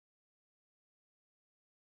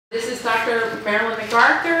This is Dr. Marilyn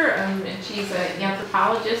MacArthur, and she's an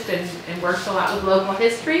anthropologist and works a lot with local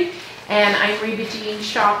history. And I'm Reba Jean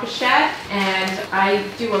Shaw-Pichette, and I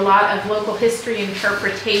do a lot of local history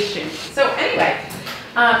interpretation. So anyway,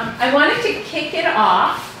 I wanted to kick it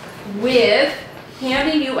off with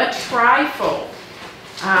handing you a trifold,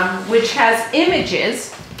 which has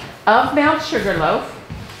images of Mount Sugarloaf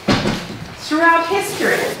throughout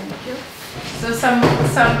history. So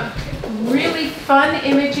some really fun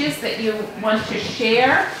images that you want to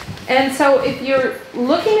share. And so if you're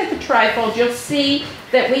looking at the trifold, you'll see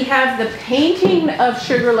that we have the painting of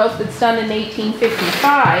Sugarloaf that's done in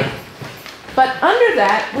 1855, but under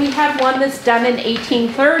that we have one that's done in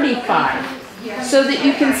 1835, so that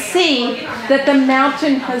you can see that the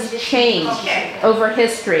mountain has changed over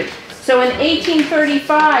history. So in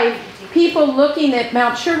 1835, people looking at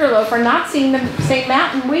Mount Sugarloaf are not seeing the same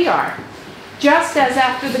mountain we are. Just as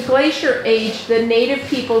after the glacier age, the native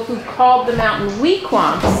people who called the mountain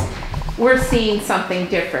Wequamps were seeing something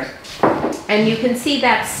different. And you can see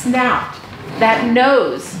that snout, that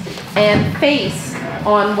nose and face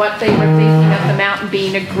on what they were thinking of the mountain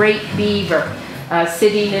being a great beaver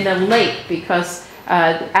sitting in a lake, because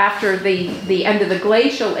after the end of the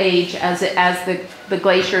glacial age, as the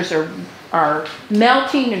glaciers are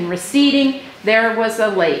melting and receding, there was a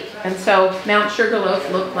lake. And so Mount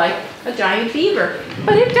Sugarloaf looked like a giant beaver.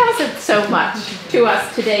 But it doesn't so much to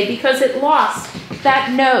us today because it lost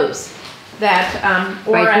that nose that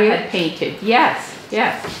Ora had painted. Yes,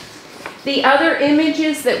 yes. The other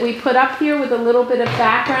images that we put up here with a little bit of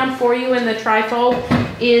background for you in the trifold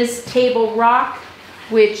is Table Rock,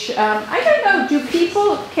 which, I don't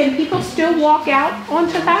know, can people still walk out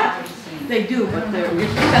onto that? They do, but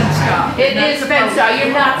it's fenced off. It is fenced off.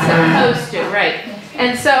 You're not supposed to, right?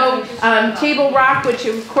 And so Table Rock, which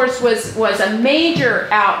of course was a major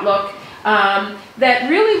outlook that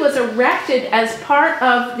really was erected as part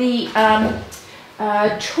of the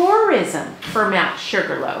tourism for Mount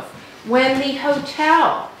Sugarloaf when the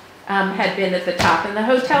hotel had been at the top. And the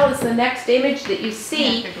hotel is the next image that you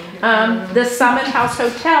see, the Summit House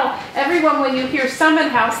Hotel. Everyone, when you hear Summit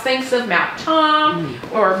House, thinks of Mount Tom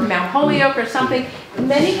or Mount Holyoke or something.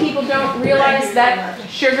 Many people don't realize that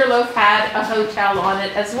Sugarloaf had a hotel on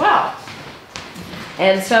it as well.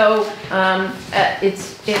 And so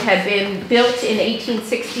it had been built in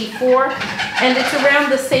 1864, and it's around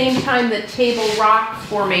the same time that Table Rock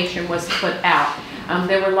formation was put out.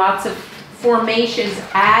 There were lots of formations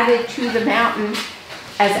added to the mountain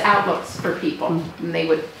as outlooks for people. And they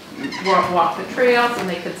would walk the trails, and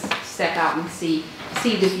they could step out and see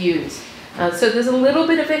the views. So there's a little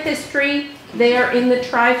bit of a history there in the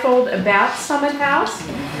trifold about Summit House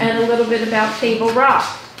and a little bit about Table Rock.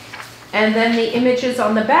 And then the images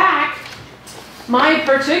on the back, my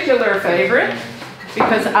particular favorite,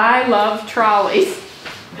 because I love trolleys,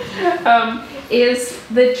 is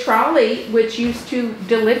the trolley which used to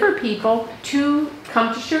deliver people to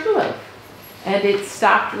come to Sugarloaf. And it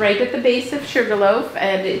stopped right at the base of Sugarloaf,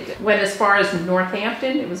 and it went as far as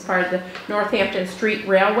Northampton. It was part of the Northampton Street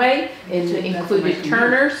Railway. It included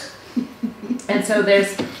Turner's. And so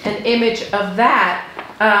there's an image of that.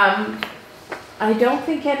 I don't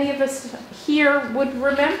think any of us here would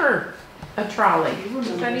remember a trolley.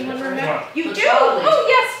 Does anyone remember? You do? Oh,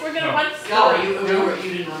 yes, we're going to want story. You didn't remember.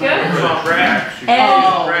 Good. It was on racks.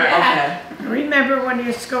 Yeah. I remember when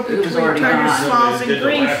you go between Turner's Falls and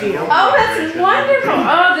Greenfield. Oh, that's wonderful.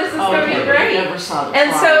 Oh, this is going to be great. Never saw the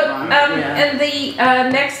And so, yeah. and the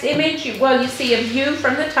next image, you see a view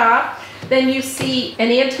from the top. Then you see an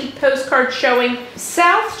antique postcard showing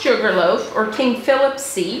South Sugarloaf, or King Philip's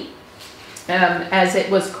Seat, as it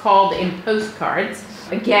was called in postcards.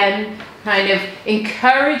 Again, kind of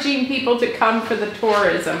encouraging people to come for the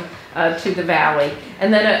tourism to the valley.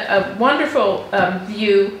 And then a wonderful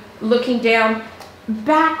view looking down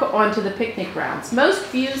back onto the picnic grounds. Most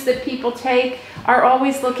views that people take are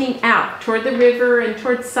always looking out toward the river and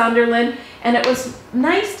toward Sunderland. And it was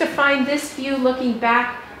nice to find this view looking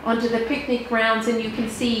back onto the picnic grounds, and you can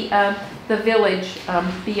see the village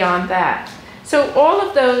beyond that. So all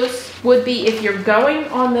of those would be, if you're going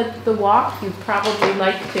on the walk, you'd probably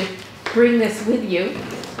like to bring this with you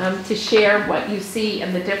to share what you see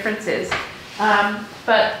and the differences.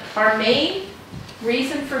 But our main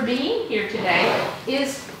reason for being here today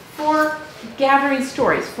is for gathering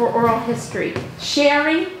stories, for oral history,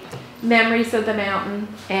 sharing memories of the mountain,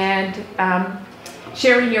 and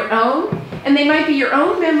sharing your own. And they might be your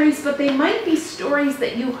own memories, but they might be stories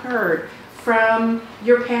that you heard from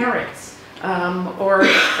your parents, or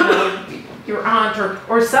your aunt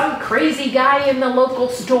or some crazy guy in the local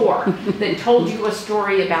store that told you a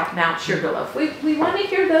story about Mount Sugarloaf. We want to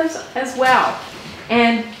hear those as well.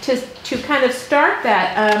 And to kind of start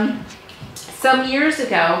that, some years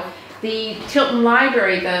ago, the Tilton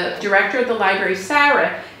Library, the director of the library,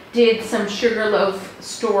 Sarah, did some Sugarloaf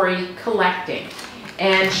story collecting.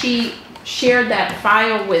 And she shared that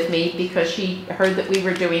file with me because she heard that we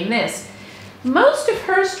were doing this. Most of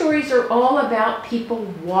her stories are all about people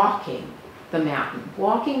walking the mountain,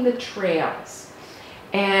 walking the trails.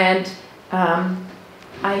 And I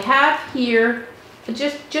have here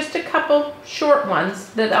just a couple short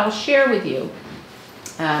ones that I'll share with you.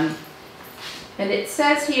 And it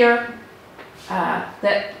says here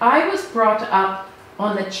that I was brought up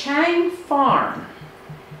on the Chang farm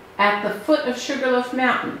at the foot of Sugarloaf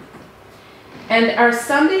Mountain. And our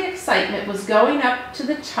Sunday excitement was going up to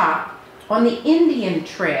the top on the Indian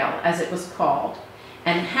Trail, as it was called,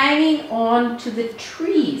 and hanging on to the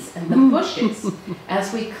trees and the bushes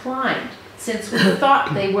as we climbed, since we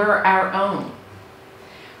thought they were our own.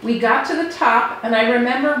 We got to the top, and I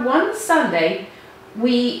remember one Sunday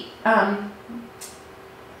we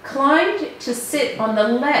climbed to sit on the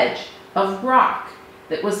ledge of rock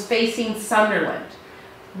that was facing Sunderland.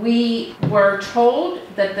 We were told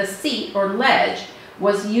that the seat or ledge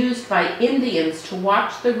was used by Indians to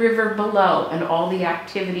watch the river below and all the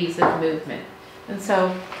activities of movement. And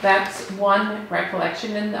so that's one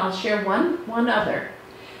recollection, and I'll share one other.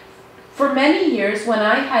 For many years, when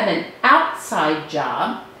I had an outside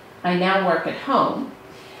job, I now work at home,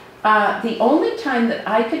 the only time that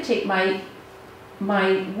I could take my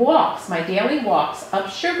walks, my daily walks up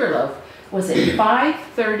Sugarloaf, was at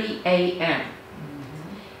 5:30 a.m.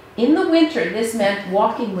 In the winter, this meant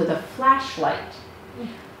walking with a flashlight,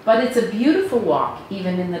 but it's a beautiful walk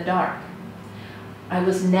even in the dark. I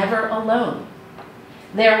was never alone.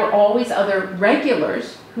 There were always other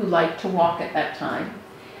regulars who liked to walk at that time,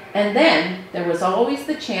 and then there was always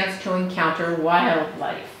the chance to encounter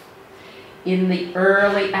wildlife. In the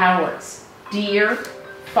early hours, deer,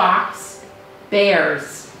 fox,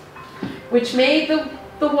 bears, which made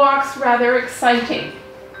the walks rather exciting.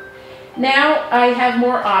 Now I have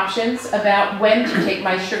more options about when to take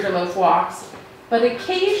my Sugarloaf walks, but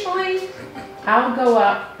occasionally I'll go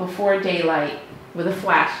up before daylight with a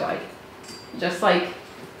flashlight, just like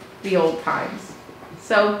the old times.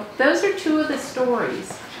 So those are two of the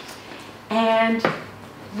stories. And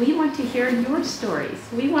we want to hear your stories.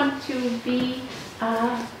 We want to be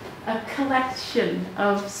a collection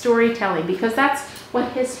of storytelling, because that's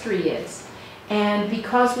what history is. And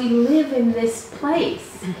because we live in this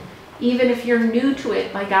place, even if you're new to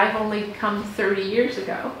it, like I've only come 30 years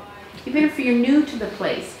ago, even if you're new to the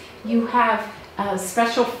place, you have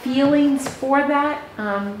special feelings for that,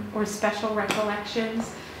 or special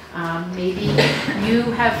recollections. Maybe you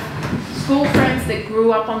have school friends that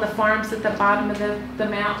grew up on the farms at the bottom of the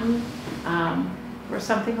mountain, or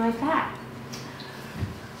something like that.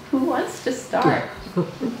 Who wants to start?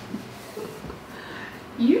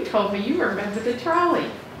 You told me you remember the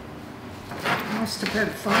trolley. I must have been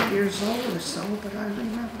 5 years old or so, but I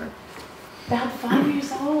remember. About 5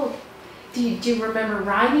 years old. Do you remember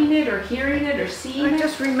riding it or hearing it or seeing it? I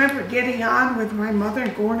just remember getting on with my mother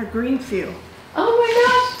and going to Greenfield. Oh my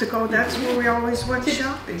gosh! To go, that's where we always went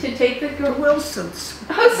shopping. To take the Wilsons.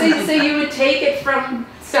 Oh, so you would take it from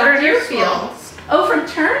South Deerfield. Oh, from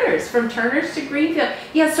Turner's to Greenfield.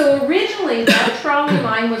 Yeah, so originally that trolley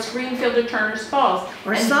line was Greenfield to Turner's Falls.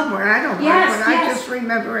 Or somewhere, I don't know, but I just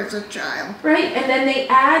remember as a child. Right, and then they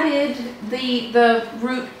added the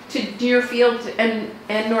route to Deerfield and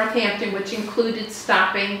Northampton, which included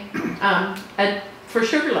stopping for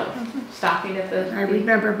Sugarloaf, stopping at the... I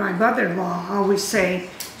remember my mother-in-law always saying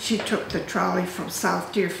she took the trolley from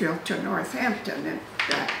South Deerfield to Northampton and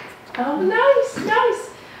back. Oh, nice.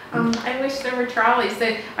 I wish there were trolleys.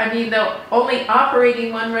 The only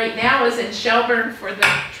operating one right now is in Shelburne for the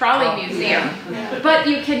trolley museum. Yeah. But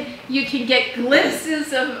you can get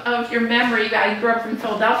glimpses of your memory. I grew up in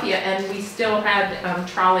Philadelphia, and we still had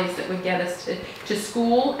trolleys that would get us to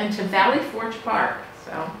school and to Valley Forge Park.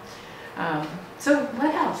 So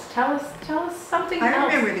what else? Tell us something else.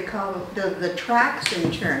 I remember the tracks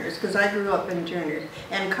in Turners, because I grew up in Turners,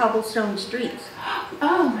 and cobblestone streets.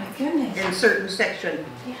 Oh my goodness! In certain section,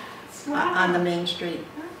 yes, wow. On the main street.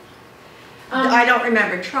 I don't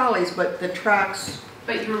remember trolleys, but the tracks.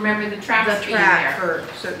 But you remember the tracks being there for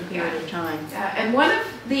a certain period of time. And one of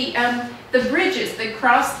the bridges that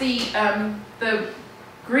cross the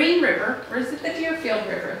Green River, or is it the Deerfield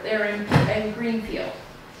River? They're in Greenfield.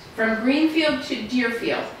 From Greenfield to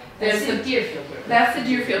Deerfield, There's the Deerfield River. That's the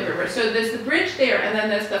Deerfield River. So there's the bridge there, and then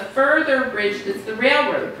there's the further bridge that's the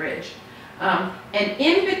railroad bridge. And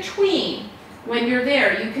in between, when you're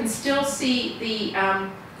there, you can still see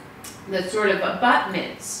the sort of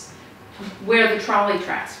abutments where the trolley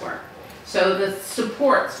tracks were. So the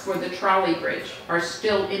supports for the trolley bridge are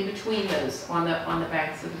still in between those on the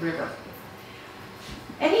banks of the river.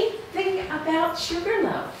 Anything about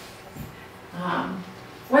Sugarloaf?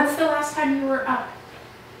 When's the last time you were up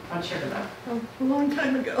on Sugarloaf? A long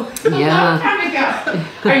time ago. A long time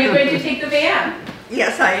ago. Are you going to take the van?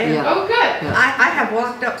 Yes, I am. Yeah. Oh, good. I have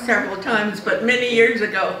walked up several times, but many years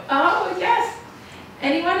ago. Oh, yes.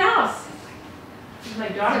 Anyone else? If my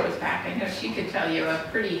daughter was back, I know she could tell you a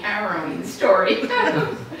pretty harrowing story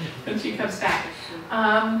when she comes back.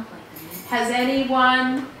 Has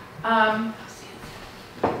anyone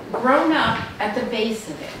grown up at the base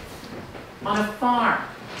of it, on a farm,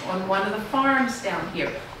 on one of the farms down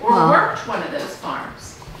here, or worked one of those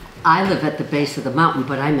farms? I live at the base of the mountain,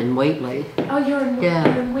 but I'm in Whately. Oh, you're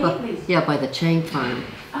in Whately. Yeah, by the chain farm.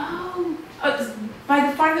 Oh, by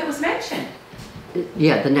the farm that was mentioned.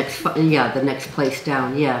 Yeah, the next place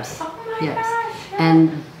down. Yes. Oh my yes. gosh. Yeah.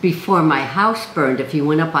 And before my house burned, if you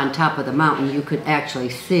went up on top of the mountain, you could actually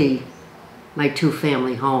see my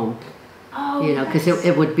two-family home. Oh, You know, because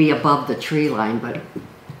it would be above the tree line, but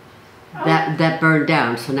that burned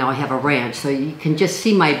down. So now I have a ranch. So you can just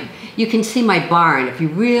see my barn. If you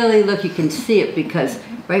really look, you can see it because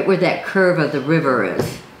right where that curve of the river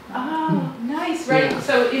is. Oh, nice, right? Yeah.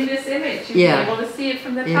 So in this image, you'll Yeah. be able to see it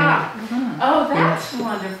from the Yeah. top. Oh, that's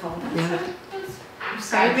wonderful.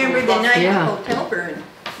 I remember the night Yeah. the hotel burned.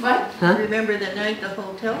 What? Huh? I remember the night the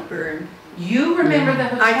hotel burned. You remember the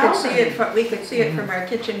hotel? I could see it. burn? We could see it from our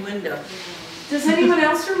kitchen window. Does anyone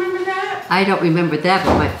else remember that? I don't remember that,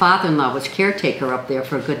 but my father-in-law was caretaker up there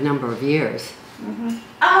for a good number of years.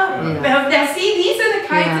 Oh, Yeah. now see, these are the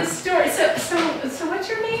kinds Yeah. of stories. So what's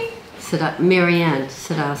your name? Marianne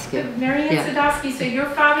Sadowski. Marianne Yeah. Sadowski. So your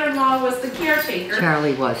father-in-law was the caretaker.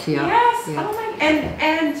 Charlie was, yeah. Yes. Yeah. Oh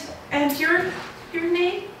my. And your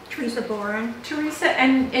name? Teresa Boren. Teresa.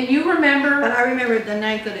 And you remember? But I remember the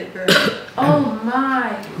night that it burned. Oh my.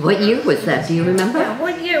 What year was that? Do you remember? Yeah,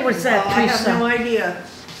 what year was that, I have no Teresa? idea.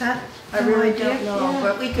 Huh? I really idea? don't know, Yeah.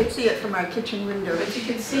 but we could see it from our kitchen window. But you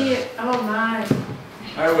can see it. Oh my.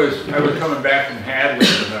 I was coming back from Hadley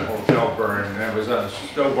when the hotel burned, and I was on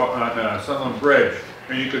Sunland Bridge,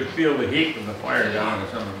 and you could feel the heat from the fire down on the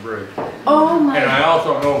Sunland Bridge. Oh my. And I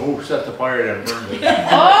also know who set the fire that burned it.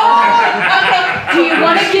 Oh. Okay. Do you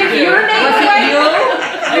want to give your name away?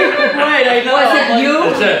 Right, I know. Was it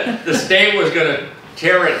you? The state was going to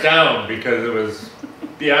tear it down because it was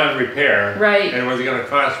beyond repair. Right. And it was going to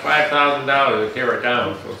cost $5,000 to tear it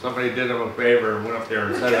down. So somebody did them a favor and went up there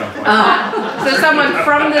and set it on fire. So someone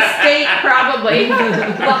from the state probably.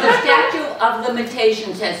 Well, the statute of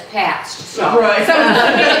limitations has passed, so. Right.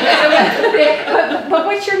 But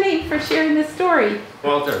what's your name for sharing this story?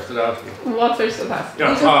 Walter Sadowski. Walter Sadowski.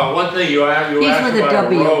 Yeah, one thing you asked with a about a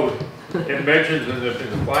W. road. It mentions in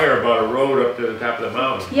the fire about a road up to the top of the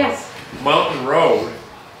mountain. Yes. Mountain Road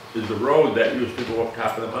is the road that used to go up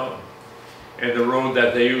top of the mountain. And the road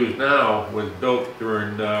that they use now was built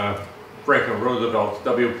during Franklin Roosevelt's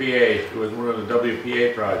WPA. It was one of the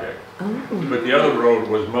WPA projects. Oh. But the other road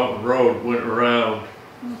was Mountain Road, went around,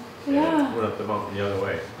 Yeah. went up the mountain the other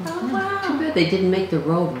way. Oh Too wow. bad they didn't make the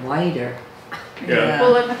road wider. Yeah.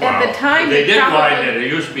 Well, at the time They did probably- widen it. It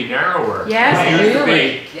used to be narrower. Yes, It used to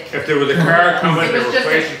really? be, if there was a car coming, It there was were just a-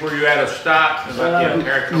 places where you had to stop and let the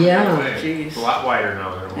car come the Yeah. other way. Jeez. It's a lot wider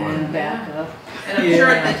now than it was. And back up. And I'm sure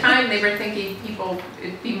at the time they were thinking people,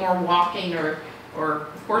 it'd be more walking or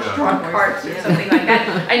horse-drawn carts or something like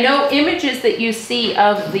that. I know images that you see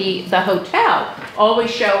of the hotel always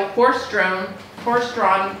show horse-drawn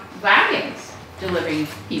wagons delivering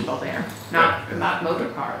people there, not motor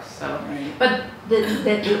cars. So, Right. but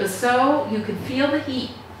that it was so you could feel the heat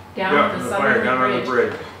down Yeah, the the fire southern down on the bridge.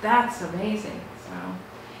 bridge. That's amazing.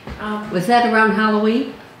 So, Was that around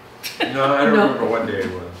Halloween? No, I don't No. remember what day it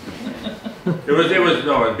was. It was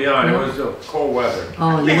beyond, it was cold weather.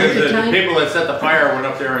 Oh, in the Because the wintertime? people that set the fire went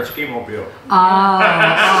up there in ski mobile. Oh, okay.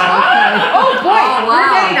 oh boy, Oh, we're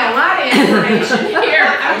wow. getting a lot of information here.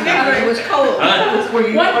 It was cold. Were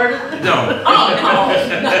you What? part of it? No.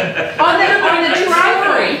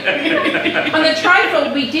 On the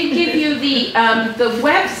trifle, we did give you the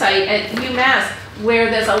website at UMass where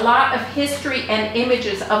there's a lot of history and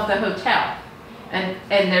images of the hotel. And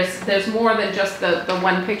there's more than just the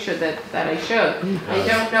one picture that I showed. I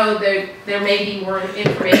don't know, there may be more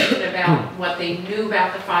information about what they knew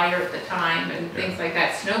about the fire at the time and things like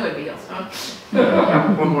that. Snowmobiles,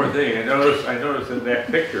 huh? One more thing, I noticed in that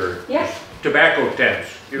picture, Yes. tobacco tents.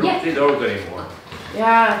 You don't Yes. see those anymore.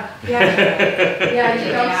 Yeah, yeah,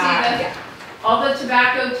 you don't see all the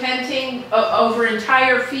tobacco tenting over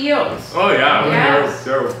entire fields. Oh, yeah, Yes.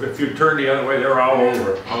 if you turn the other way, they're all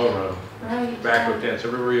over, all around. Right. Tobacco tents,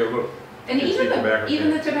 everywhere you look. And you see even tobacco the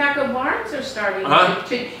tents. tobacco barns are starting Huh?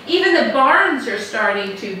 to, even the barns are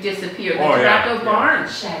starting to disappear, the Oh, yeah, tobacco yeah.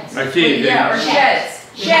 barns. Sheds. I see, Yeah, or they, sheds.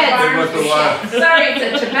 they Sheds. must have lost, Sorry,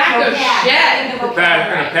 it's a tobacco shed. in the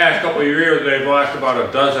past couple of years, they've lost about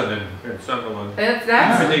a dozen in Sunderland. I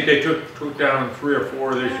That's, think they took down 3 or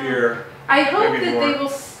 4 this year. I hope maybe that more. they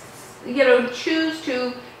will, choose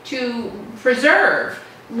to preserve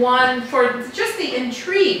one for just the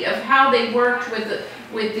intrigue of how they worked with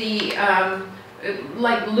the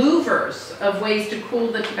like louvers of ways to cool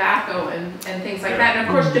the tobacco and things like that. And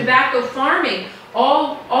of course, tobacco farming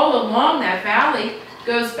all along that valley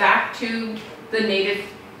goes back to the native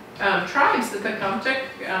tribes, the Pecumtuck,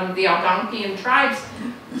 the Algonquian tribes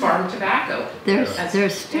farm tobacco.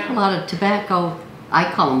 There's still a lot of tobacco, I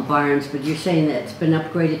call them barns, but you're saying that it's been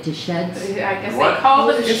upgraded to sheds? I guess What? they call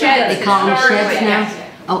them sheds. They call them historically, sheds now? yes.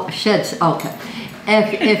 Oh, sheds, okay.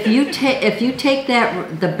 If you take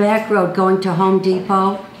the back road going to Home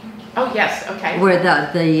Depot, Oh, yes, okay. where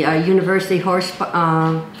the University Horse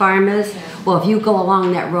Farm is, well, if you go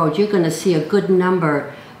along that road, you're going to see a good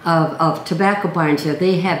number of tobacco barns there.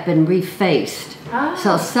 They have been refaced. Ah.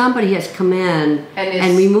 So somebody has come in And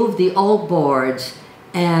and removed the old boards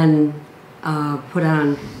and put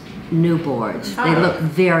on new boards. They Ah. look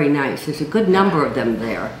very nice. There's a good number of them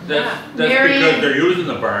there. That's Mary because Ann- they're using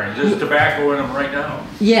the barns, there's tobacco in them right now.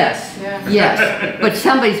 Yes, Yeah. yes. But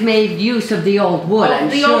somebody's made use of the old wood, Oh, I'm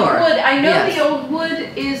the sure. old wood, I know Yes. the old wood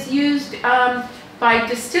is used by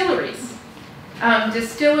distilleries.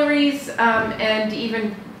 Distilleries and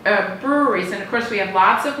even breweries. And of course, we have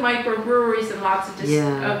lots of microbreweries and lots of,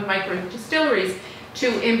 Yeah. of micro distilleries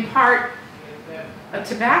to impart a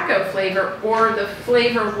tobacco flavor or the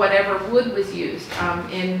flavor of whatever wood was used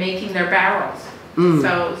in making their barrels.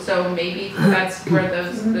 Mm. So maybe that's where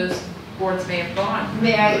those boards may have gone.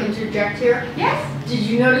 May I interject here? Yes. Did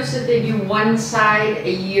you notice that they do one side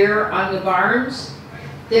a year on the barns?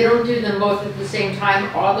 They don't do them both at the same time.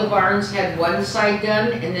 All the barns had one side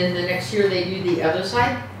done, and then the next year they do the other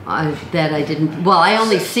side? That I didn't, well, I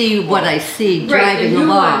only see what I see Right, driving the new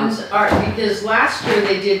along. ones are, because last year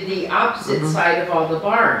they did the opposite side of all the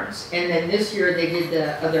barns, and then this year they did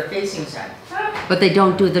the other facing side. But they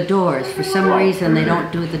don't do the doors. For some reason, they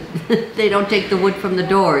don't do the, they don't take the wood from the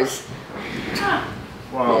doors.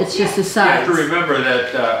 Well, It's just the you have sides. to remember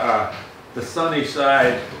that the sunny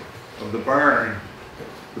side of the barn,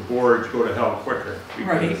 the boards go to hell quicker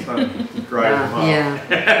because the sun dries them out. Yeah, Right,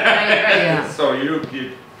 right. yeah. So you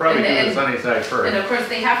probably do the And- sunny side And first. of course,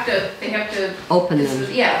 they have to, Open them.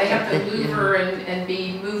 yeah, they have to Yeah. louver and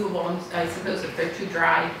be movable, and I suppose if they're too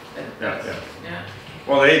dry. Yeah, yeah. Yeah.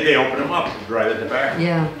 Well, they open them up to dry the tobacco.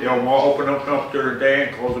 Yeah, They'll open them up during the day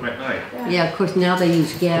and close them at night. yeah, of course, now they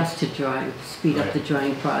use gas to dry, speed up Right. the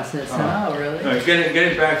drying process. huh? Oh, really?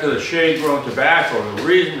 Getting back to the shade-grown tobacco, the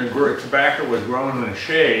reason the tobacco was grown in the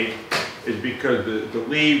shade is because the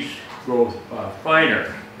leaves grow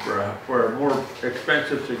finer for more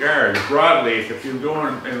expensive cigars. Broadleaf, if you're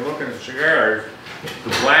going and looking at cigars, the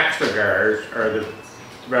black cigars are the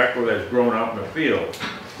tobacco that's grown out in the field.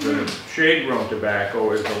 The shade-grown tobacco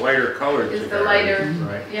is the lighter colored Is cigar. the lighter,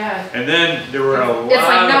 Right. yeah. And then there were a lot It's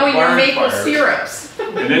like of knowing your barn maple fires. syrups.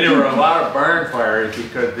 And then there were a lot of barn fires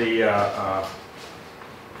because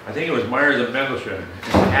I think it was Myers and Mendelssohn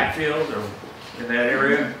in Hatfield or in that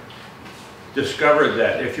area, discovered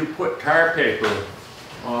that if you put tar paper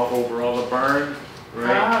all over all the barns,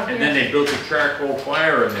 right? Ah, And then yeah. they built a charcoal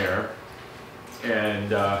fire in there. And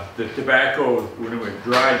the tobacco, when it was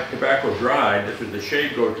tobacco dried, this was the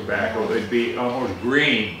shade-grown tobacco, it'd be almost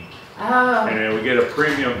green. Oh, And then we get a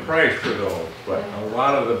premium price for those, but a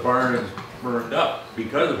lot of the barns burned up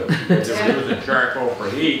because of it, because they were using charcoal for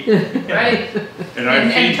heat. right. And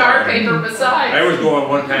I've seen And tar barns. paper besides. I was going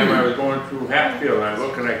one time, I was going through Hatfield, and I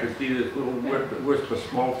looked and I could see this little wisp of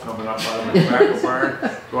smoke coming up out of the tobacco barn.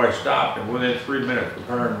 So I stopped, and within 3 minutes, the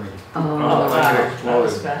barn was, Oh, like it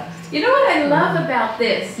exploded. You know what I love about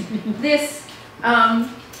this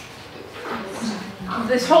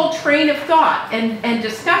whole train of thought and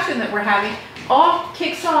discussion that we're having all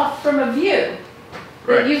kicks off from a view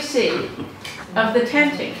that Right. you see. of the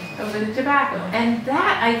tenting over the tobacco. And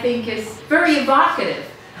that, I think, is very evocative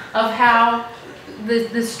of how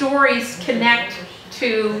the stories connect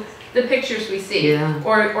to the pictures we see, Yeah.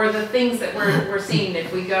 or the things that we're seeing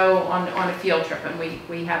if we go on a field trip and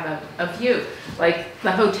we have a view, like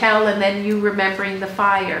the hotel, and then you remembering the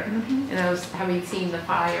fire, you know, having seen the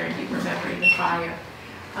fire and you remembering the fire.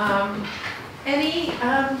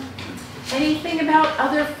 Anything about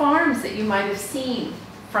other farms that you might have seen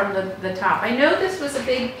from the top? I know this was a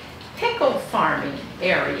big pickle farming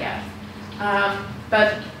area,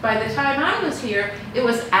 but by the time I was here, it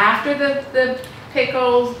was after the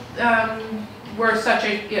pickles were such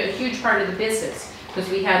a huge part of the business, because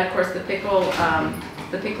we had, of course, the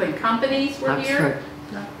pickling companies were here.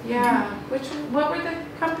 Yeah. What were the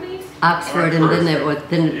companies? Oxford, and then it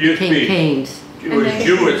became Canes. It was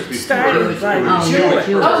Jewett before. Started by Jewett.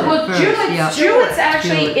 Oh, well, Jewett's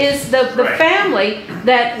actually is the Right. family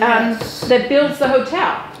that that builds the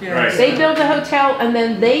hotel. Right. They build the hotel, and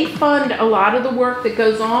then they fund a lot of the work that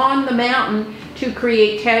goes on the mountain to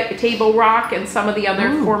create Table Rock and some of the other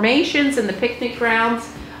formations and the picnic grounds.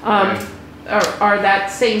 Are that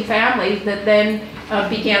same family that then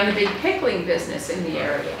began the big pickling business in the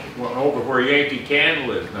area. Well, over where Yankee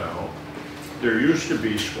Candle is now, there used to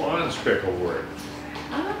be Swan's Pickle Works,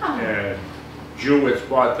 Ah, and Jewett's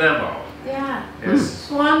bought them out. yeah. And-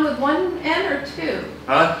 Swan with one N or two?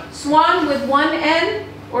 Huh? Swan with one N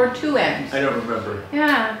or two N's? I don't remember.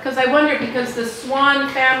 Yeah, because I wonder, because the Swan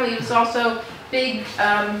family was also big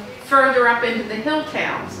further up into the hill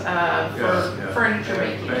towns for Yeah. furniture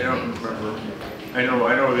making. I don't remember.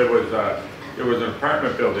 I know there was an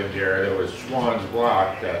apartment building there. There was Swan's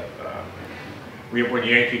Block that when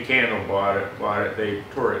Yankee Candle bought it, they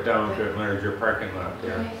tore it down to a larger parking lot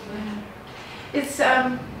there. Right, yeah. It's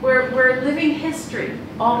we're living history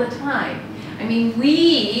all the time. I mean,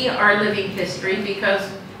 we are living history because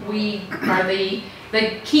we are the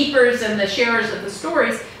keepers and the sharers of the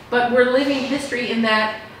stories, but we're living history in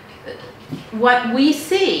that what we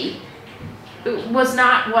see was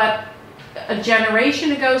not what a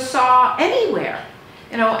generation ago saw anywhere.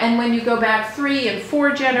 You know, and when you go back 3 and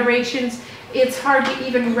 4 generations, it's hard to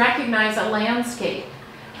even recognize a landscape.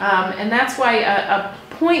 And that's why a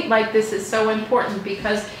point like this is so important,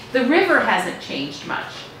 because the river hasn't changed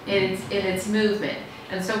much in its movement.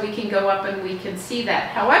 And so we can go up and we can see that.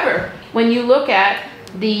 However, when you look at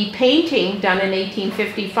the painting done in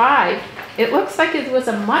 1855, it looks like it was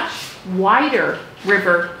a much wider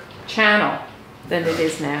river channel than it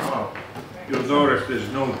is now. Oh, you'll notice there's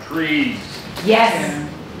no trees. Yes.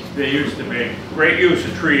 They used to make great use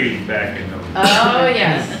of trees back in those. Oh,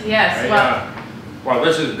 yes, yes. Well,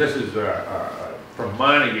 this is from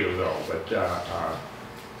Montague though, but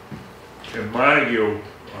in Montague,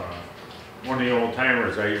 one of the old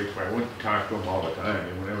timers, I went to talk to him all the time.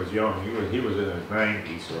 And when I was young, he was in his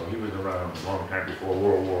 90s, so he was around a long time before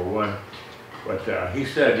World War I. But he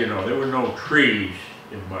said, you know, there were no trees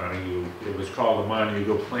in Montague. It was called the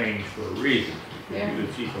Montague Plains for a reason. Yeah. You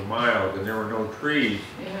could see for miles, and there were no trees.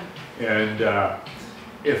 Yeah. And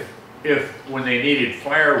if when they needed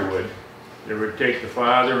firewood, they would take the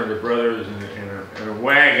father and the brothers and a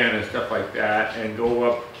wagon and stuff like that, and go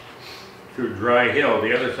up to Dry Hill,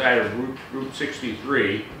 the other side of Route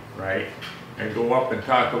 63, right? And go up and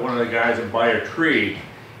talk to one of the guys and buy a tree.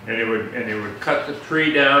 And they would cut the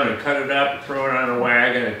tree down and cut it up, throw it on a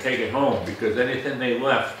wagon and take it home, because anything they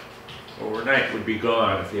left overnight would be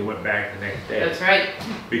gone if they went back the next day. That's right.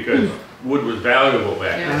 Because wood was valuable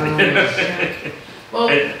back then. Yeah. Well,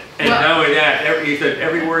 And not only that, he said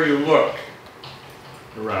everywhere you looked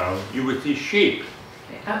around, you would see sheep,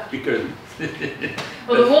 because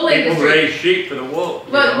well, the wool people industry. raise sheep for the wool.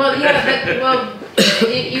 Well, yeah,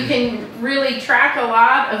 you can really track a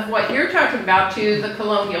lot of what you're talking about to the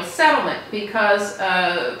colonial settlement, because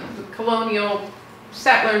the colonial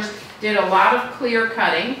settlers did a lot of clear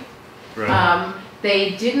cutting. Right.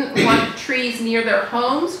 They didn't want trees near their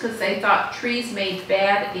homes because they thought trees made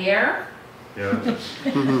bad air. Yeah.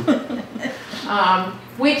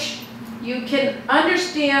 Which you can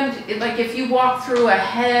understand, like if you walk through a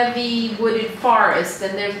heavy wooded forest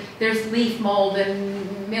and there's leaf mold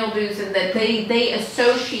and mildews, and that they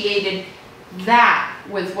associated that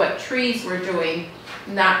with what trees were doing,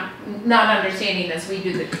 not understanding as we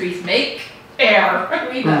do that trees make air.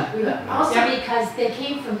 Also because they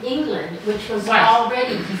came from England, which was Right.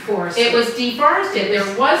 already deforested. It was deforested.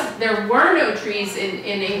 There were no trees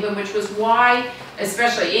in England, which was why,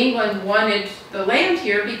 especially England, wanted the land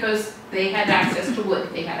here, because they had access to wood,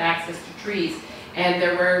 they had access to trees, and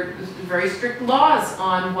there were very strict laws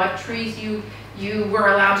on what trees you were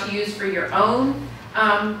allowed to use for your own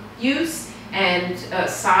use, and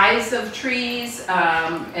size of trees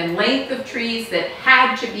and length of trees that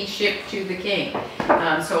had to be shipped to the king.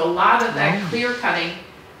 So a lot of that clear cutting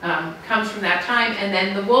comes from that time. And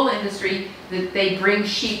then the wool industry, that they bring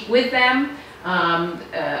sheep with them.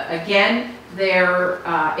 Again, they're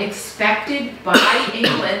expected by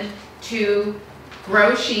England to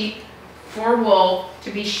grow sheep for wool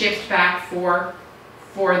to be shipped back for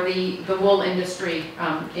the wool industry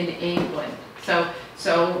in England. So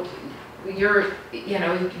you're, you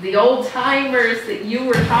know, the old timers that you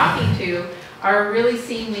were talking to are really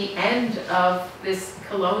seeing the end of this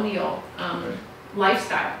colonial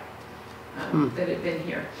lifestyle that had been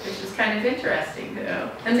here, which is kind of interesting to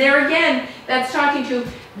know. And there again, that's talking to,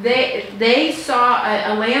 they saw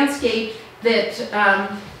a landscape that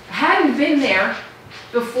hadn't been there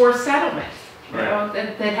before settlement, you know,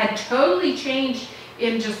 that had totally changed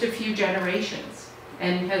in just a few generations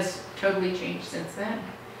and has totally changed since then.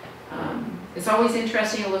 It's always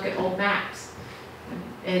interesting to look at old maps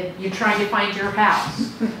and you're trying to find your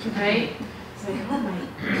house, right? It's like, oh my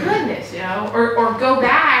goodness, you know, or go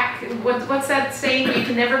back. What's that saying? You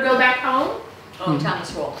can never go back home? Oh,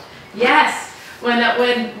 Thomas Roll. Yes.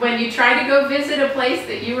 When you try to go visit a place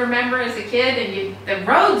that you remember as a kid and the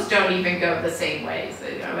roads don't even go the same way, so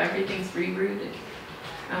you know, everything's rerouted.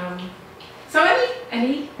 So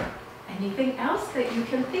anything else that you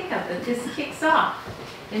can think of that this kicks off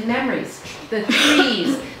in memories? The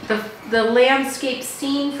trees, the landscape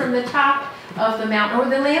seen from the top of the mountain, or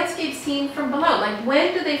the landscape seen from below. Like,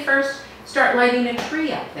 when do they first start lighting a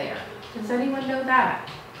tree up there? Does anyone know that?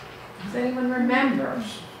 Does anyone remember?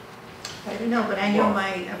 I don't know, but I know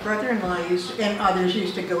my brother-in-law and others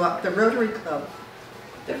used to go up the Rotary Club.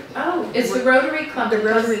 It's the Rotary Club. The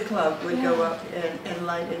Rotary Club would go up and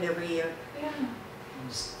light it every year. Yeah.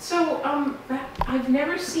 So, I've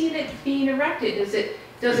never seen it being erected.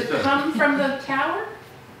 Does it come from the tower?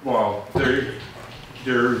 Well, they're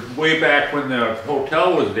way back when the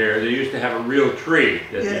hotel was there, they used to have a real tree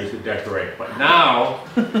that they used to decorate. But now,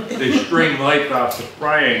 they string lights off the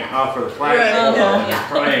off of the flagpole in a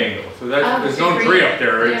triangle. So there's no tree up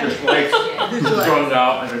there, it's just lights strung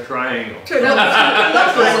out in a triangle. So it's the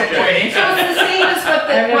same as what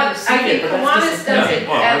I think Kiwanis does it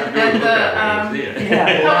at the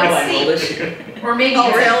Poet's Seat. Or maybe,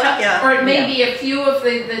 or it may be a few of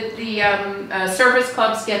the service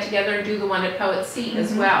clubs get together and do the one at Poet's Seat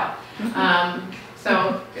as well.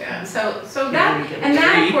 So that, and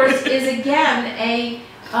that of course is again a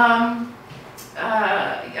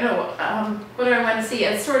what do I want to see?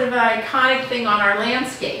 It's sort of an iconic thing on our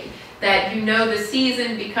landscape that you know the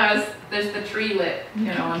season because there's the tree lit, you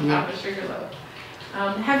know, on top of Sugarloaf.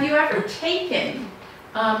 Have you ever taken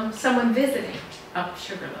someone visiting up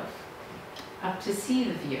Sugarloaf? Up to see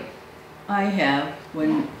the view? I have.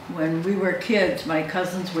 When we were kids, my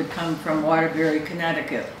cousins would come from Waterbury,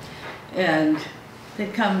 Connecticut, and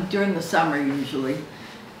they'd come during the summer usually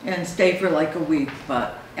and stay for like a week.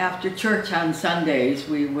 But after church on Sundays,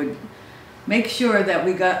 we would make sure that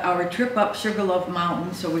we got our trip up Sugarloaf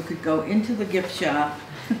Mountain so we could go into the gift shop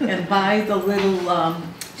and buy the little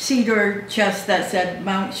cedar chest that said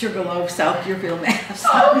Mount Sugarloaf, South Deerfield, Mass.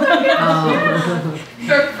 Oh my gosh!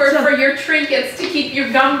 For your trinkets to keep your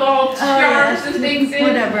gumball jars and things in?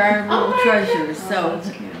 Whatever, our little treasures. God.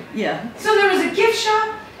 So, yeah. So there was a gift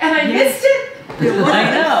shop and I missed it? I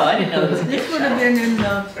know, I didn't know this. This would have been in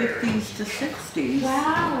the 50s to 60s.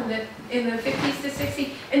 Wow, in the 50s to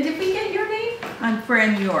 60s. And did we get your name? I'm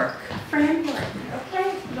Fran York. Fran York.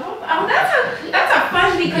 Okay. Oh, that's a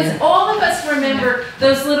fun, because all of us remember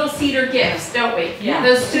those little cedar gifts, don't we? Yeah.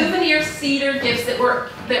 Those souvenir cedar gifts that were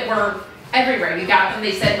everywhere. You got them,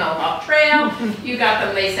 they said Mohawk Trail. You got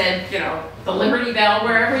them, they said, you know, the Liberty Bell.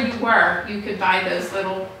 Wherever you were, you could buy those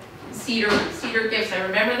little cedar gifts. I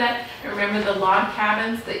remember that. I remember the log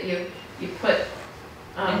cabins that you put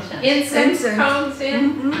incense cones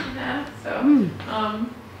in. Yeah, so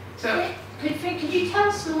Could you tell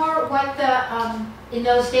us more what the in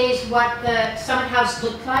those days what the Summit House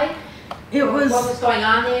looked like? What was going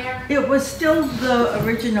on there? It was still the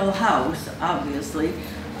original house, obviously.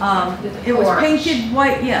 It was painted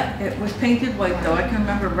white. Yeah, it was painted white though. I can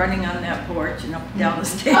remember running on that porch and up and down the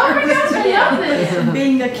stairs. Oh my gosh, I love this.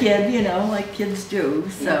 Being a kid, you know, like kids do.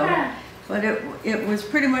 So, yeah. But it was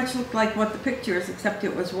pretty much looked like what the picture is, except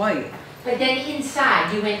it was white. But then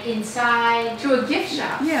inside, you went inside To a gift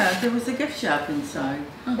shop. Yeah, there was a gift shop inside.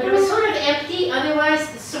 but it was sort of empty. Otherwise,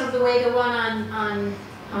 it's sort of the way the one on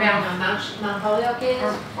Mount Holyoke is.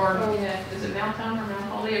 Or is it Mount Tom or Mount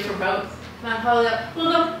Holyoke or both? Mount Holyoke. Well,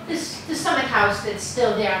 no, the Summit House that's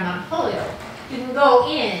still there on Mount Holyoke. You can go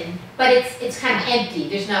in, but it's kind of empty.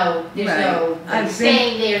 There's no Right.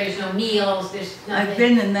 staying there. There's no meals. There's nothing. I've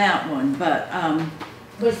been in that one, but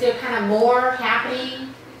Was there kind of more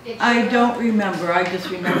happening? I don't remember. I just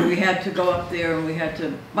remember we had to go up there and we had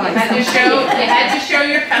to buy You had to show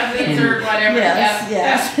your cousins or whatever.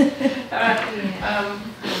 Yes,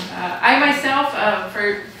 I myself,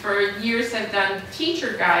 for years, have done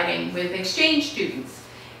teacher guiding with exchange students.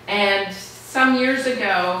 And some years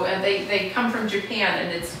ago, they come from Japan,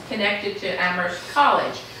 and it's connected to Amherst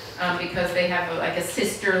College because they have like a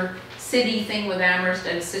sister city thing with Amherst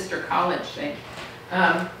and a sister college thing.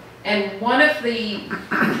 And one of the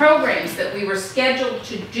programs that we were scheduled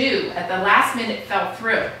to do at the last minute fell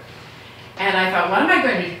through. And I thought, what am I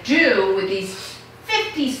going to do with these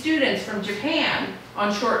 50 students from Japan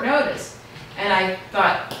on short notice? And I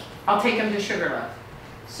thought, I'll take them to Sugarloaf.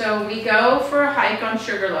 So we go for a hike on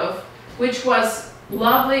Sugarloaf, which was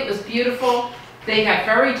lovely, it was beautiful. They got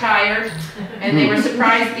very tired, and they were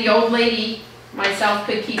surprised the old lady, myself,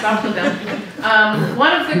 could keep up with them.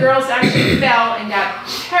 One of the girls actually fell and got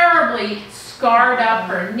terribly scarred up,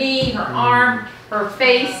 her knee, her arm, her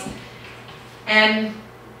face. And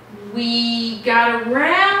we got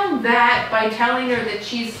around that by telling her that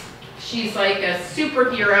she's like a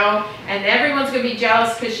superhero and everyone's going to be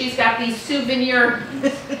jealous because she's got these souvenirs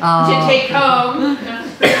to take home.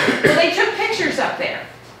 So they took pictures up there.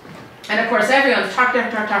 And of course everyone's talking,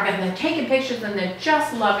 and they're taking pictures and they're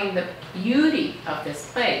just loving the beauty of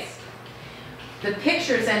this place. The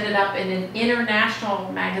pictures ended up in an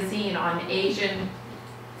international magazine on Asian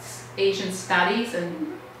studies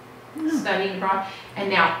and studying abroad. And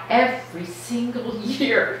now every single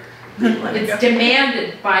year it's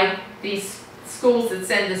demanded by these schools that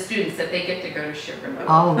send the students that they get to go to Sugarloaf.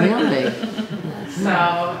 Oh, really?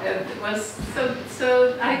 So it was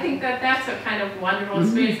so I think that's a kind of wonderful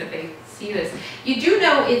experience that they see this. You do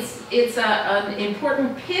know it's an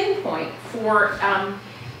important pinpoint for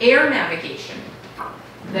air navigation.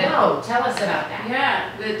 Tell us about that.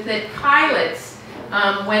 Yeah, that pilots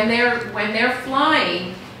when they're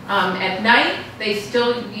flying at night, they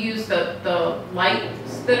still use the lights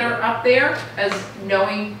that are up there as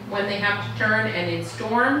knowing when they have to turn, and in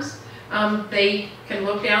storms they can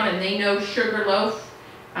look down and they know Sugarloaf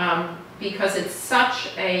because it's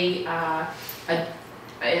such an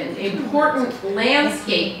important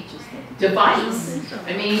landscape device.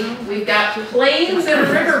 I mean, we've got plains in a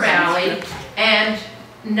river valley and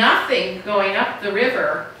nothing going up the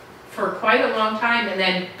river for quite a long time, and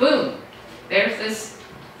then boom, there's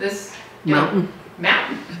this mountain.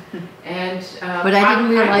 And but I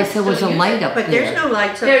didn't realize there was a light up there. But there's no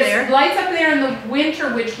lights up there. There's lights up there in the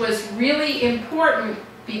winter, which was really important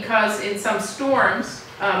because in some storms,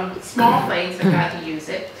 small planes have had to use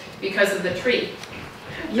it because of the tree.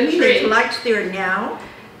 You mean there's lights there now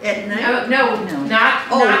at night? No,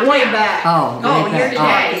 not way now. back. You're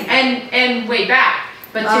today and way back.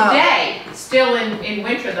 But today, still in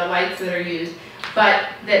winter, the lights that are used, but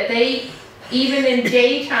that they, even in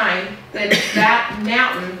daytime, that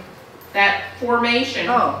mountain, that formation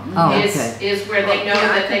is where they know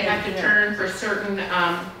that they have to turn for certain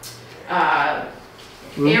air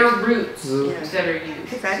routes that are used.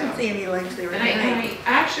 Because I don't see any lights there at And night. I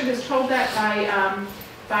actually was told that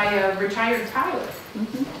by a retired pilot.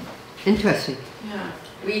 Interesting. Yeah,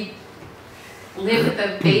 we live at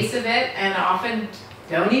the base of it and often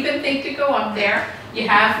don't even think to go up there. You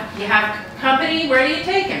have company, where do you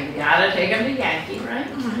take them? You gotta take them to Yankee, right?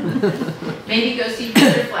 Maybe go see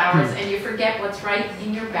other flowers and you forget what's right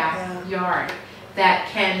in your backyard. That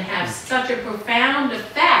can have such a profound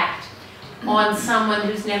effect on someone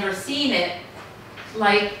who's never seen it,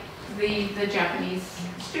 like the Japanese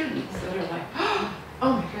students that are like, oh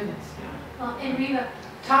my goodness. Yeah. Well, and Reba,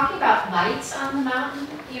 talking about lights on the mountain,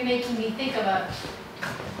 you're making me think of a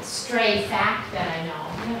stray fact that I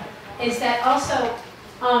know. Yeah. Is that also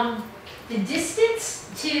the distance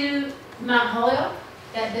to Mount Holyoke,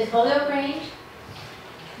 the Holyoke Range,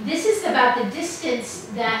 this is about the distance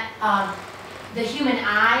that the human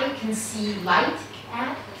eye can see light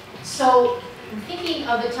at. So I'm thinking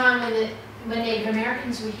of the time when Native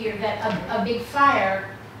Americans were here, that a big fire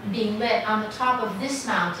being lit on the top of this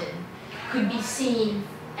mountain could be seen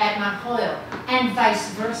at Mount Holyoke, and vice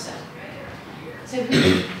versa. So if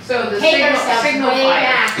we take ourselves way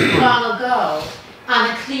back long ago on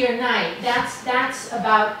a clear night, that's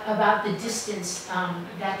about the distance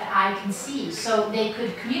that the eye can see. So they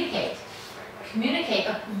could communicate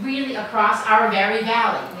really across our very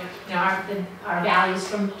valley. You know, our valley is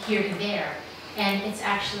from here to there, and it's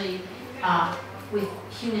actually with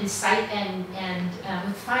human sight and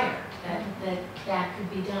with fire that could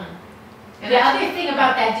be done. The other thing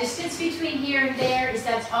about that distance between here and there is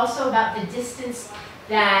that's also about the distance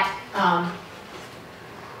that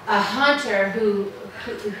a hunter who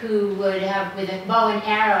would have with a bow and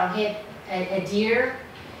arrow hit a deer.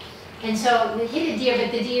 And so we hit a deer, but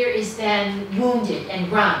the deer is then wounded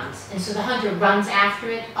and runs. And so the hunter runs after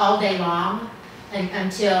it all day long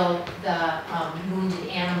until the wounded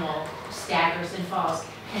animal staggers and falls.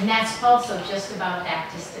 And that's also just about that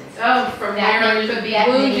distance. Oh, from there to be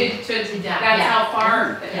wounded to die. That's how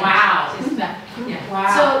far. Yeah. Wow. Just about, yeah.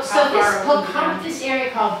 Wow. So this area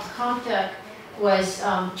called Comta was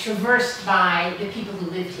traversed by the people who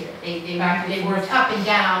lived here. They worked up and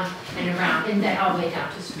down and around, and then all the way down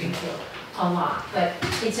to Springfield a lot. But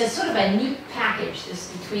it's a sort of a neat package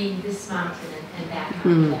between this mountain and that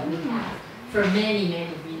mountain that we have for many,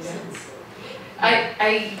 many reasons.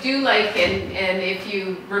 I do like, and if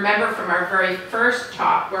you remember from our very first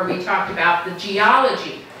talk where we talked about the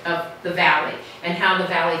geology of the valley and how the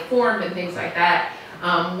valley formed and things like that,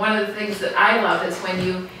 one of the things that I love is when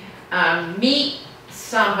you meet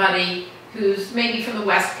somebody who's maybe from the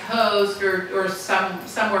West Coast or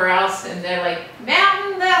somewhere else, and they're like,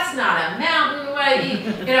 mountain? That's not a mountain. What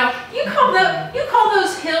you call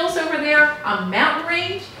those hills over there a mountain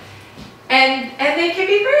range? And they can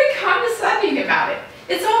be very condescending about it.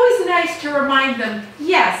 It's always nice to remind them,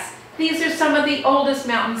 yes, these are some of the oldest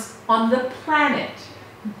mountains on the planet.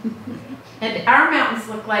 And our mountains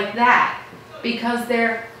look like that because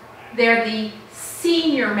they're the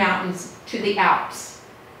senior mountains to the Alps.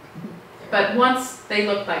 But once they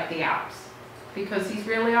look like the Alps, because these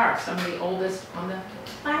really are some of the oldest on the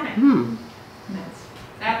planet.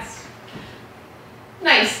 That's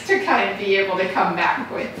nice to kind of be able to come back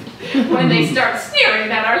with when they start sneering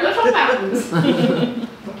at our little mountains.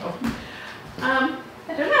 I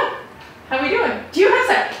don't know. How are we doing? Do you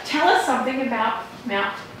have tell us something about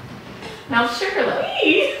Mount Sugarloaf?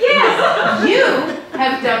 Yes, you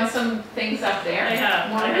have done some things up there. I have.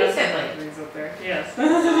 More I recently. have things up there. Yes.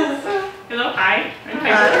 Hello. Hi. I'm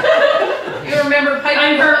Piper. You remember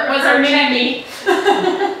Piper was our techie,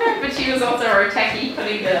 but she was also our techie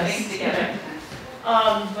putting the things together.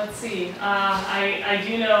 Let's see. I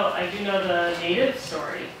do know the native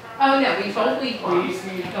story. Oh no, we told week long.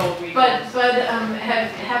 We told week. But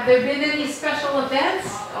have there been any special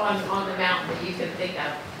events on the mountain that you can think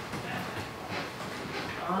of?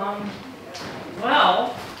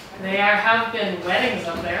 Well, have been weddings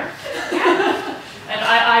up there, and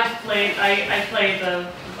I played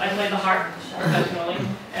the harp professionally,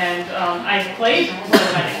 and I played one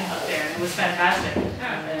wedding up there, and it was fantastic,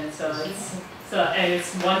 and so it's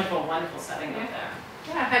wonderful setting up there.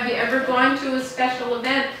 Yeah, have you ever gone to a special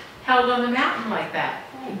event held on the mountain like that?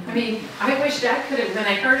 I mean, I wished I could have, when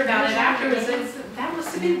I heard about it afterwards, that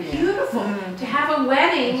must have been beautiful to have a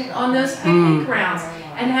wedding on those picnic grounds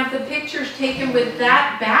and have the pictures taken with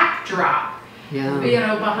that backdrop,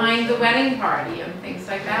 behind the wedding party and things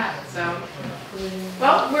like that. So,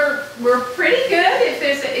 well, we're pretty good. If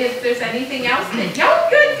there's anything else, then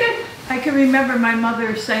good. I can remember my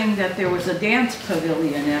mother saying that there was a dance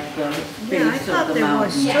pavilion at the base of the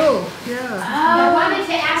mountain. Yeah. I wanted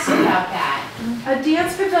to ask about that. A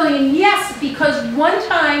dance pavilion, yes, because one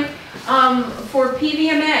time for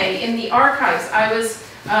PVMA in the archives, I was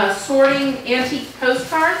sorting antique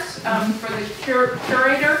postcards for the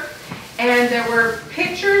curator, and there were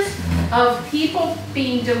pictures of people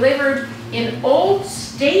being delivered in old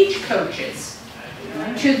stagecoaches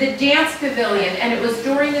to the dance pavilion, and it was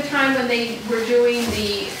during the time when they were doing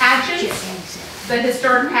the pageants, the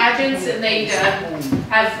historic pageants, and they'd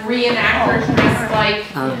have reenactors dressed like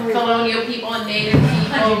colonial people and native people.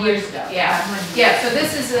 100 years ago. Yeah. So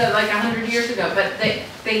this is like 100 years ago, but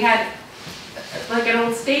they had like an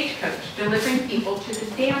old stagecoach delivering people to the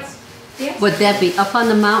dance. Would that be up on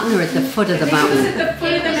the mountain or at the foot of the mountain? It was at the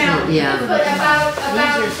foot of the mountain. Yeah. But about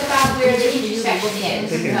where the intersection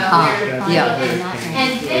is. And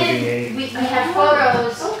then we have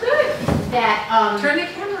photos that turn the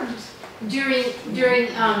cameras during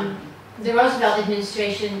the Roosevelt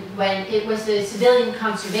administration, when it was the Civilian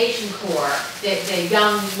Conservation Corps, the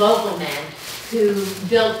young local men who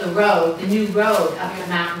built the road, the new road up the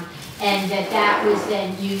mountain, and that was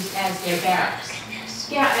then used as their barracks.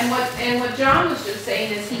 Yeah, and what John was just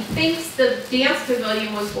saying is he thinks the dance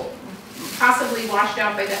pavilion was possibly washed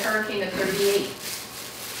out by the hurricane of '38.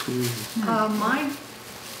 My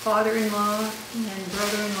father-in-law and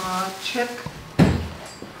brother-in-law took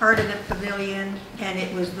part of the pavilion, and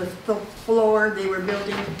it was the floor. They were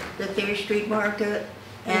building the Thayer Street Market,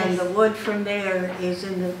 and the wood from there is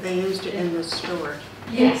they used it in the store.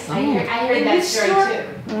 Yes, I heard In that which story store?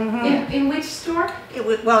 too. In which store?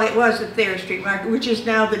 Well, it was at Thayer Street Market, which is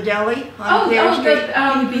now the deli on Thayer Oh, Street.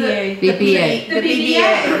 BBA. BBA. The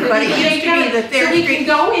BBA. But it used to be the Thayer So we Street. can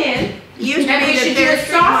go in Used to and be we the should do Thayer a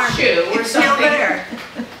Street soft Market. shoe or It's still something there.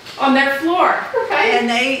 on their floor. Okay. And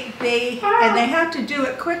they had to do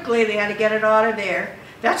it quickly. They had to get it out of there.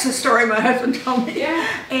 That's the story my husband told me. Yeah.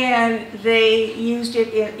 And they used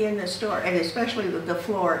it in the store, and especially the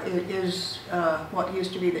floor is what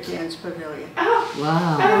used to be the dance pavilion. Oh, I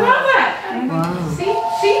Wow. love that. Wow.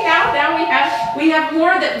 See now we have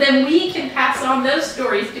more than we can pass on those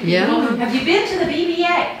stories to people. Yeah. Have you been to the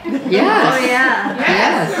BBA? Yes. Oh, yeah.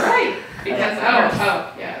 Yes, Yes. right. Because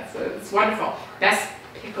yeah, it's wonderful. Best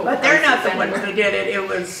pickle. But they're not the places ones anywhere. who did it. It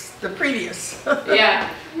was the previous. Yeah.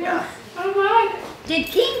 Yeah. Oh my. Did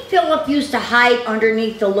King Philip used to hide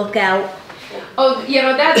underneath the lookout Oh,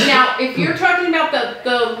 that's now. If you're talking about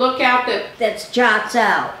the lookout that. that's jots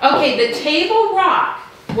out? Okay, the Table Rock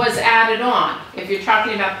was added on. If you're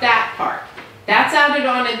talking about that part, that's added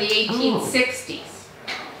on in the 1860s.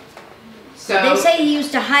 So They say he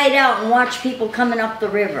used to hide out and watch people coming up the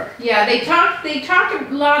river. yeah, they talk a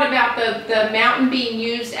lot about the mountain being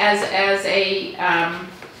used as a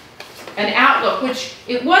an outlook, which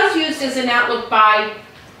it was used as an outlook by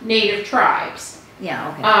native tribes. Yeah,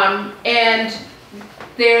 okay. And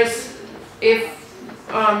there's,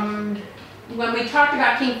 when we talked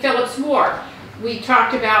about King Philip's War, we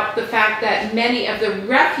talked about the fact that many of the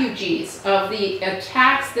refugees of the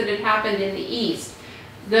attacks that had happened in the east,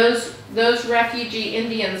 those refugee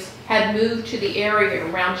Indians had moved to the area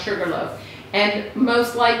around Sugarloaf, and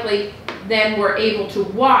most likely then were able to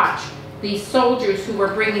watch these soldiers who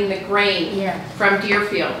were bringing the grain from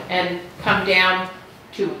Deerfield and come down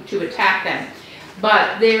to attack them.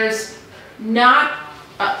 But there's not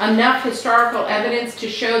enough historical evidence to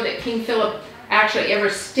show that King Philip actually ever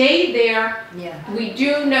stayed there. Yeah. We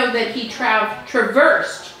do know that he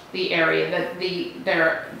traversed the area, that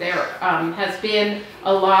there has been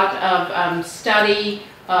a lot of study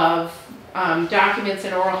of documents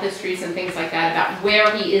and oral histories and things like that about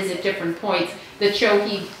where he is at different points that show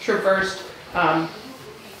he traversed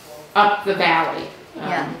up the valley.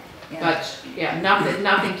 But yeah,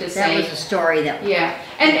 nothing to say. That was a story that. Yeah,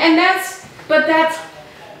 and that's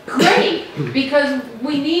great because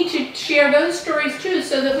we need to share those stories too,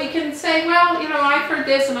 so that we can say, well, I've heard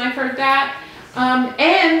this and I've heard that,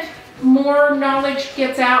 and more knowledge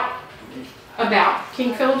gets out about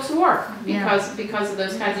King Philip's War because of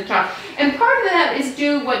those kinds of talk. And part of that is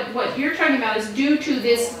due, what you're talking about is due to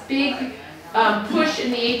this big push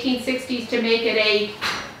in the 1860s to make it a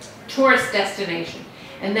tourist destination.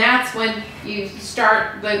 And that's when you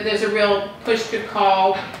start, there's a real push to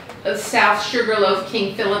call South Sugarloaf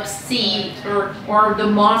King Philip's Seat or the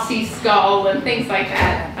Mossy Skull and things like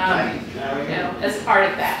that, as part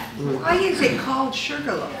of that. Why is it called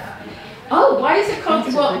Sugarloaf? Oh, why is it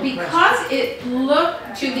called? Well, because it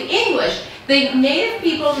looked to the English. The native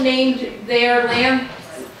people named their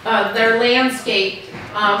landscape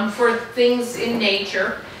for things in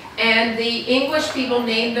nature, and the English people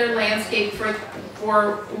named their landscape for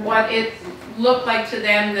what it looked like to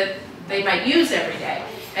them that they might use every day.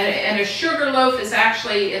 And a sugar loaf is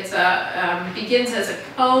actually, begins as a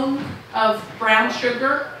cone of brown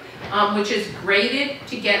sugar, which is grated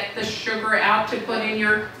to get the sugar out to put in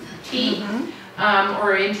your tea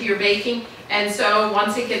or into your baking. And so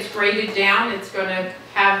once it gets grated down, it's going to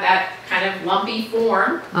have that kind of lumpy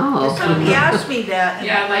form. Oh, Somebody asked me that.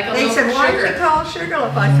 Yeah, like a They loaf said, of why is sugar. it called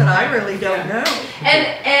Sugarloaf? I said, I really don't know.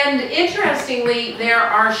 And interestingly, there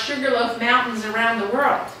are Sugarloaf mountains around the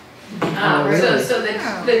world. really? So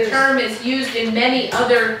the term is used in many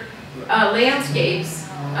other landscapes.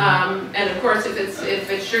 And of course, if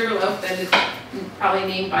it's Sugarloaf, then it's probably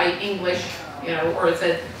named by English, or it's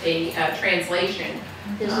a translation.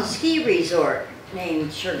 There's a ski resort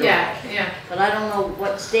named Sugarloaf. Yeah. But I don't know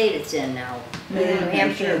what state it's in now. New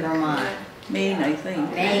Hampshire, Vermont. Maine, I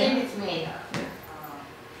think. Maine. It's me.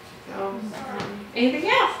 So, anything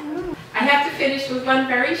else? I have to finish with one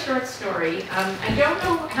very short story. I don't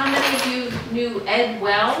know how many of you knew Ed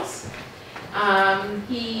Wells.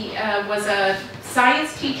 He was a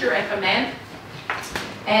science teacher at Vermont,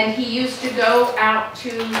 and he used to go out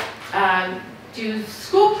to do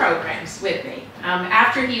school programs with me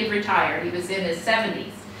after he had retired. He was in his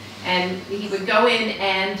 70s, and he would go in,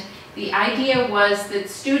 and the idea was that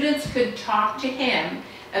students could talk to him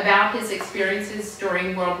about his experiences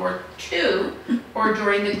during World War II or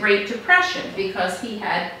during the Great Depression, because he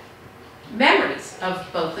had memories of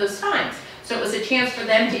both those times. So it was a chance for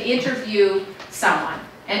them to interview someone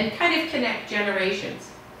and kind of connect generations.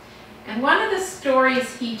 And one of the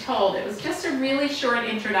stories he told, it was just a really short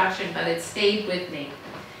introduction, but it stayed with me.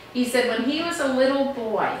 He said when he was a little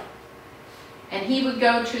boy, and he would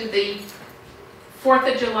go to the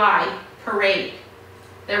 4th of July parade,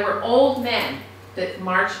 there were old men that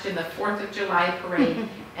marched in the 4th of July parade,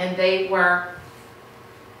 and they were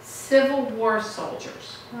Civil War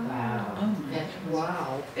soldiers. Wow.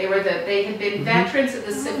 Wow. They had been veterans of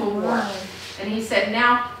the Civil War. And he said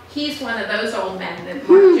now he's one of those old men that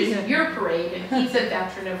marches in your parade, and he's a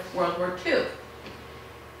veteran of World War II.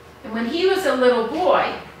 And when he was a little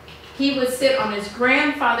boy, he would sit on his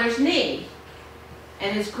grandfather's knee,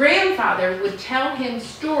 and his grandfather would tell him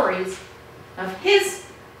stories of his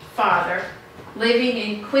father living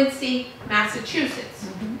in Quincy, Massachusetts.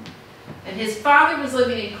 And his father was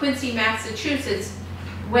living in Quincy, Massachusetts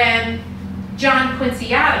when John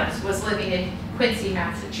Quincy Adams was living in Quincy,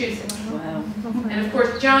 Massachusetts. Wow. And of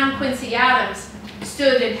course, John Quincy Adams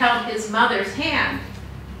stood and held his mother's hand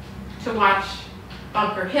to watch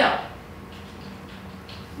Bunker Hill.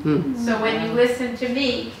 So when you listen to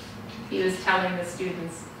me, he was telling the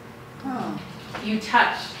students, you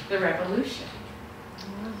touched the revolution.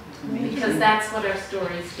 Because that's what our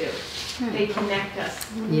stories do. They connect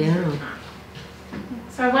us. Yeah.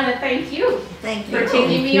 So I want to thank you Thank for you.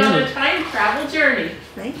 taking me on a time travel journey.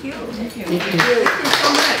 Thank you. Thank you. Thank you so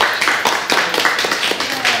much.